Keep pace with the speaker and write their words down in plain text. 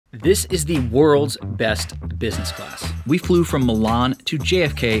This is the world's best business class. We flew from Milan to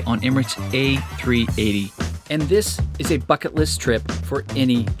JFK on Emirates A380, and this is a bucket list trip for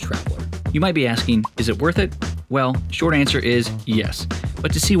any traveler. You might be asking, is it worth it? Well, short answer is yes.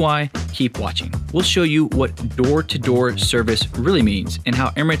 But to see why, keep watching. We'll show you what door-to-door service really means and how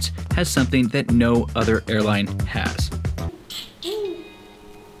Emirates has something that no other airline has.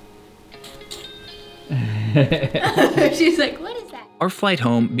 She's like, what is that? Our flight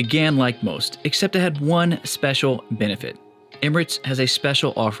home began like most, except it had one special benefit. Emirates has a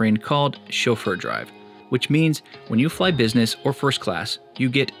special offering called Chauffeur Drive, which means when you fly business or first class, you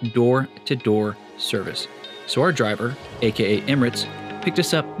get door-to-door service. So our driver, aka Emirates, picked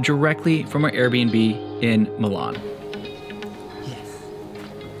us up directly from our Airbnb in Milan.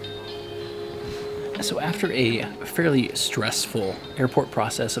 So after a fairly stressful airport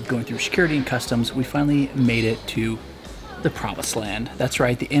process of going through security and customs, we finally made it to the promised land. That's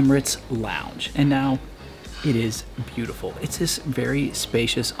right, the Emirates Lounge. And now it is beautiful. It's this very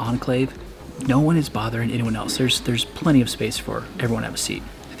spacious enclave. No one is bothering anyone else. There's plenty of space for everyone to have a seat.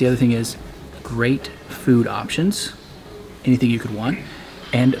 The other thing is great food options, anything you could want,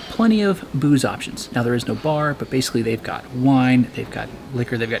 and plenty of booze options. Now there is no bar, but basically they've got wine, they've got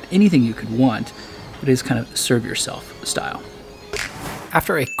liquor, they've got anything you could want. It is kind of serve yourself style.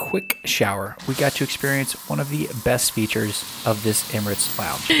 After a quick shower, we got to experience one of the best features of this Emirates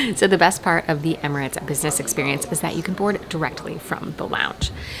Lounge. So the best part of the Emirates Business experience is that you can board directly from the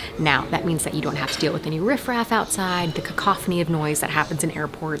lounge. Now, that means that you don't have to deal with any riffraff outside, the cacophony of noise that happens in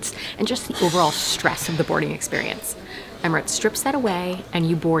airports, and just the overall stress of the boarding experience. Emirates strips that away and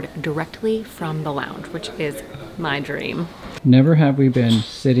you board directly from the lounge, which is my dream. Never have we been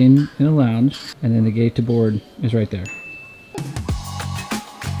sitting in a lounge and then the gate to board is right there.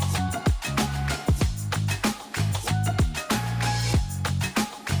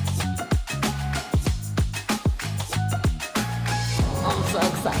 I'm so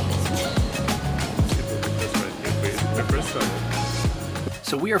excited.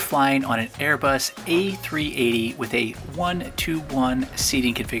 So we are flying on an Airbus A380 with a 1-to-1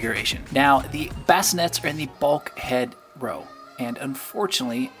 seating configuration. Now, the bassinets are in the bulkhead row, and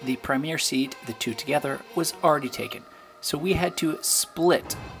unfortunately, the premier seat, the two together, was already taken. So we had to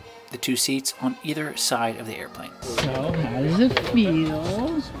split the two seats on either side of the airplane. So, how does it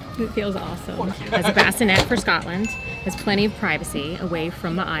feel? It feels awesome. It has a bassinet for Scotland, has plenty of privacy away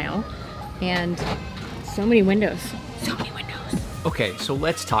from the aisle, and so many windows. So many windows. Okay, so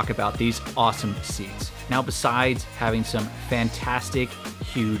let's talk about these awesome seats. Now, besides having some fantastic,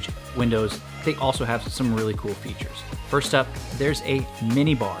 huge windows, they also have some really cool features. First up, there's a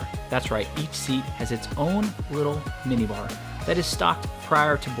mini bar. That's right, each seat has its own little mini bar that is stocked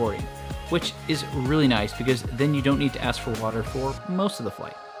prior to boarding, which is really nice because then you don't need to ask for water for most of the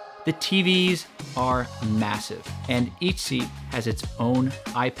flight. The TVs are massive, and each seat has its own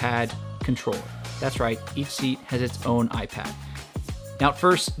iPad controller. That's right, each seat has its own iPad. Now at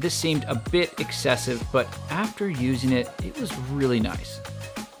first, this seemed a bit excessive, but after using it, it was really nice.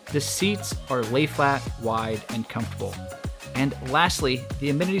 The seats are lay flat, wide, and comfortable. And lastly,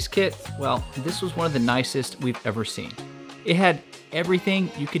 the amenities kit, well, this was one of the nicest we've ever seen. It had everything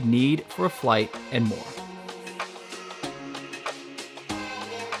you could need for a flight and more.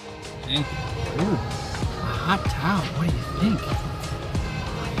 Thank you. Ooh, a hot towel. What do you think?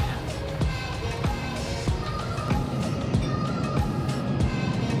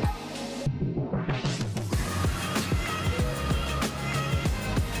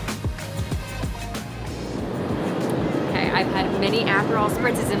 I've had many Aperol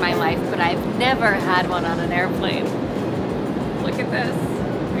spritzes in my life, but I've never had one on an airplane. Look at this.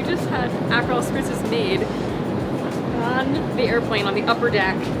 We just had Aperol spritzes made on the airplane on the upper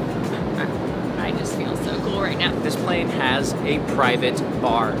deck. I just feel so cool right now. This plane has a private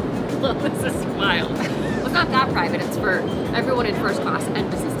bar. Look, this is wild. Well, it's not that private. It's for everyone in first class and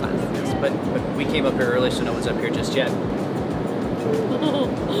business class. Yes, but we came up here early, so no one's up here just yet.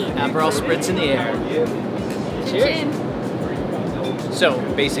 Aperol spritz in the air. Cheers. So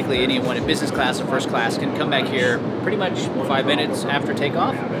basically anyone in business class or first class can come back here pretty much 5 minutes after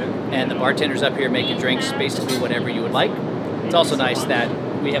takeoff, and the bartender's up here making drinks, basically whatever you would like. It's also nice that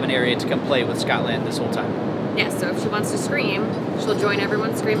we have an area to come play with Scotland this whole time. Yeah, so if she wants to scream, she'll join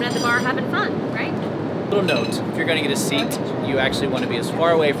everyone screaming at the bar having fun, right? Little note, if you're going to get a seat, you actually want to be as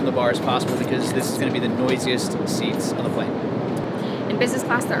far away from the bar as possible because this is going to be the noisiest seats on the plane. In business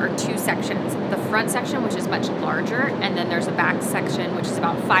class, there are two sections. The front section, which is much larger, and then there's a back section, which is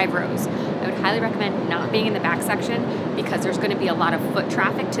about 5 rows. I would highly recommend not being in the back section because there's going to be a lot of foot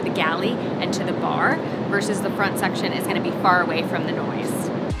traffic to the galley and to the bar, versus the front section is going to be far away from the noise.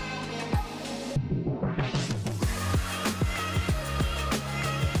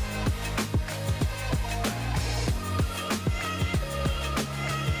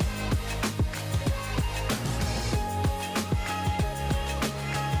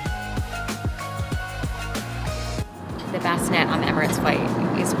 The bassinet on the Emirates flight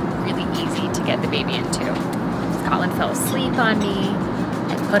is really easy to get the baby into. Scotland fell asleep on me.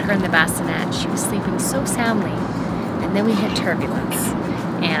 I put her in the bassinet. She was sleeping so soundly. And then we hit turbulence.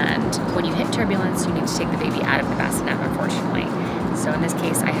 And when you hit turbulence, you need to take the baby out of the bassinet, unfortunately. So in this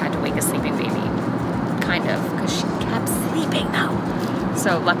case, I had to wake a sleeping baby. Kind of, because she kept sleeping though.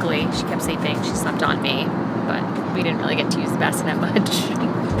 So luckily, she kept sleeping. She slept on me, but we didn't really get to use the bassinet much.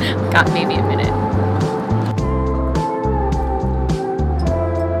 Got maybe a minute.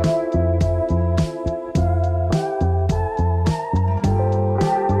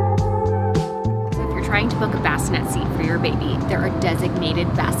 Trying to book a bassinet seat for your baby, there are designated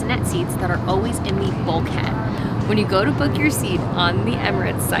bassinet seats that are always in the bulkhead. When you go to book your seat on the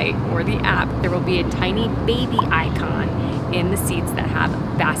Emirates site or the app, there will be a tiny baby icon in the seats that have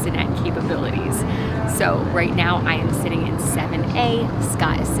bassinet capabilities. So right now I am sitting in 7A,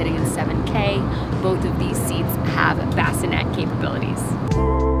 Scott is sitting in 7K. Both of these seats have bassinet capabilities.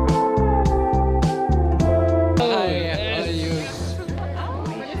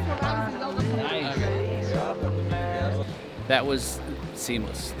 That was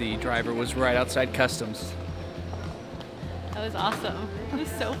seamless. The driver was right outside customs. That was awesome. It was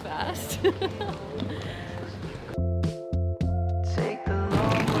so fast.